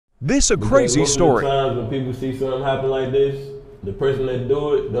This a Because crazy most story. of the times when people see something happen like this, the person that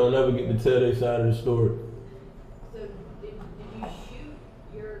do it don't ever get to tell their side of the story. So did you shoot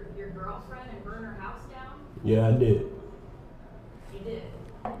your girlfriend and burn her house down? Yeah, I did. You did.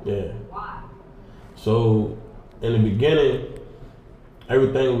 Yeah. Why? So in the beginning,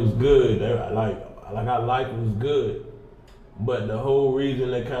 everything was good. Like our life was good. But the whole reason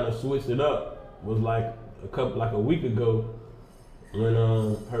they kind of switched it up was like a week ago, when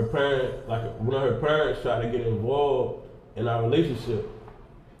one of her parents tried to get involved in our relationship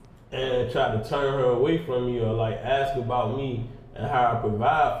and tried to turn her away from me, or like ask about me and how I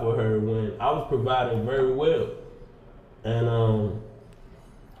provide for her when I was providing very well. And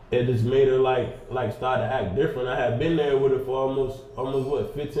it just made her like start to act different. I had been there with her for almost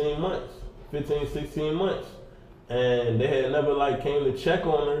what, 15 months, 16 months. And they had never like came to check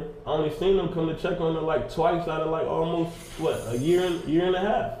on her. I only seen them come to check on her like twice out of like almost what, a year and a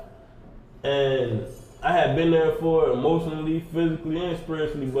half. And I had been there for her emotionally, physically, and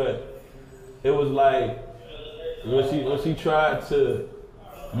spiritually, but it was like when she tried to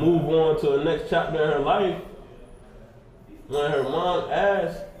move on to the next chapter in her life, when her mom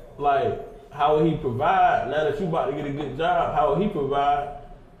asked like, how would he provide now that you about to get a good job? How would he provide?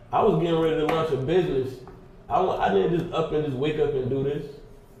 I was getting ready to launch a business. I didn't just up and just wake up and do this.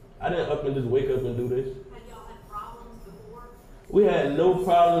 Had y'all had problems before? We had no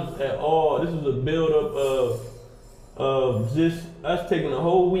problems at all. This was a build-up of just us taking a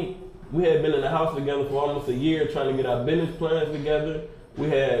whole week. We had been in the house together for almost a year trying to get our business plans together. We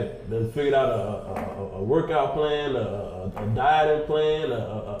had figured out a workout plan, a dieting plan,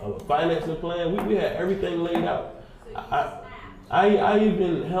 a financing plan. We had everything laid out. So I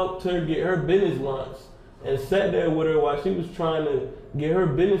even helped her get her business launched and sat there with her while she was trying to get her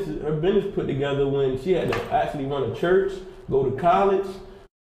business put together, when she had to actually run a church, go to college.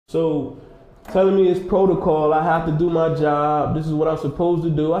 So telling me it's protocol, I have to do my job, this is what I'm supposed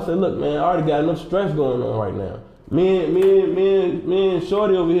to do. I said, look man, I already got enough stress going on right now. Me and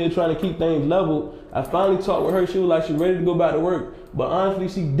Shorty over here trying to keep things level. I finally talked with her. She was like, she ready to go back to work. But honestly,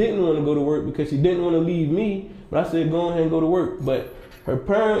 she didn't want to go to work because she didn't want to leave me. But I said, go ahead and go to work. But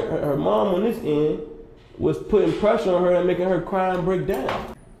her mom on this end was putting pressure on her and making her cry and break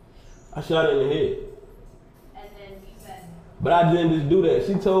down. I shot her in the head. And then you said, But I didn't just do that.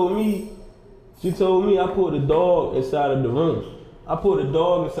 She told me I put a dog inside of the room. I put a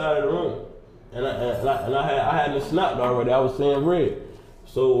dog inside of the room. And I hadn't snapped already. I was saying red.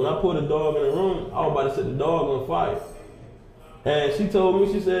 So when I put a dog in the room, I was about to set the dog on fire. And she told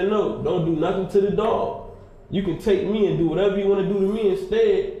me, she said, no, don't do nothing to the dog. You can take me and do whatever you want to do to me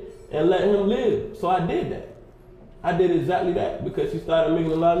instead and let him live. So I did that. I did exactly that because she started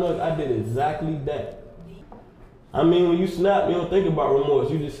making a lot of noise. I did exactly that. I mean, when you snap, you don't think about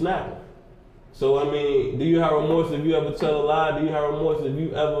remorse. You just snap it. So, I mean, do you have remorse if you ever tell a lie? Do you have remorse if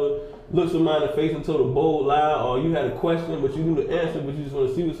you ever look somebody in the face and told a bold lie, or you had a question but you knew the answer but you just want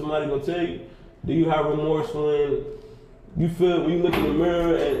to see what somebody's going to tell you? Do you have remorse when you feel, when you look in the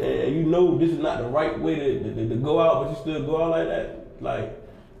mirror and you know this is not the right way to go out, but you still go out like that? Like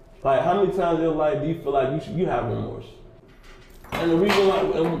how many times in your life do you feel like you have remorse? And the reason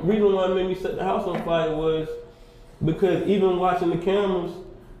why it made me set the house on fire was because even watching the cameras,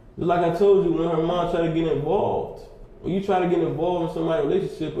 just like I told you, when her mom tried to get involved, when you try to get involved in somebody's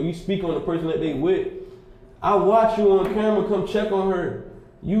relationship or you speak on the person that they with, I watch you on camera come check on her.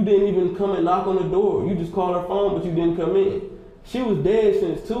 You didn't even come and knock on the door. You just called her phone, but you didn't come in. She was dead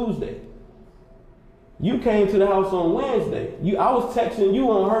since Tuesday. You came to the house on Wednesday. I was texting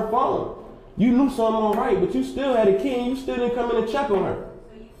you on her phone. You knew something on right, but you still had a key and you still didn't come in and check on her.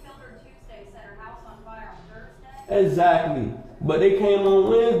 so you killed her Tuesday, set her house on fire on Thursday? Exactly. But they came on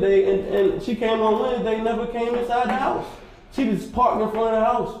Wednesday, and she came on Wednesday, never came inside the house. She just parked in front of the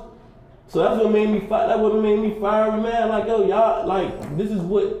house. So that's what made me fight. That's what made me fiery mad. Like, yo, y'all, like, this is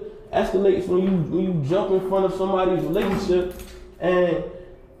what escalates when you jump in front of somebody's relationship and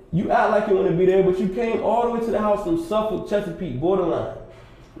you act like you want to be there, but you came all the way to the house from Suffolk, Chesapeake, borderline.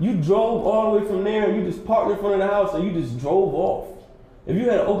 You drove all the way from there and you just parked in front of the house and you just drove off. If you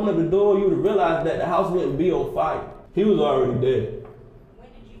had opened up the door, you would have realized that the house wouldn't be on fire. He was already dead. When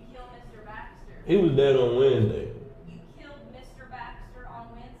did you kill Mr. Baxter? He was dead on Wednesday. You killed Mr. Baxter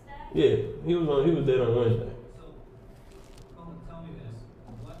on Wednesday? Yeah, he was dead on Wednesday. So, Coleman, tell me this.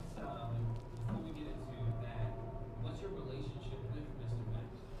 Before we get into that, what's your relationship with Mr.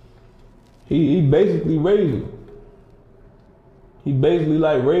 Baxter? He basically raised me. He basically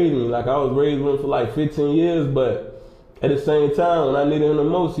like raised me. Like I was raised with him for like 15 years, but at the same time, when I needed him the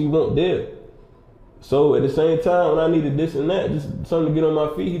most, he wasn't there. So at the same time, when I needed this and that, just something to get on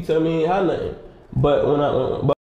my feet, he tell me he ain't had nothing. But when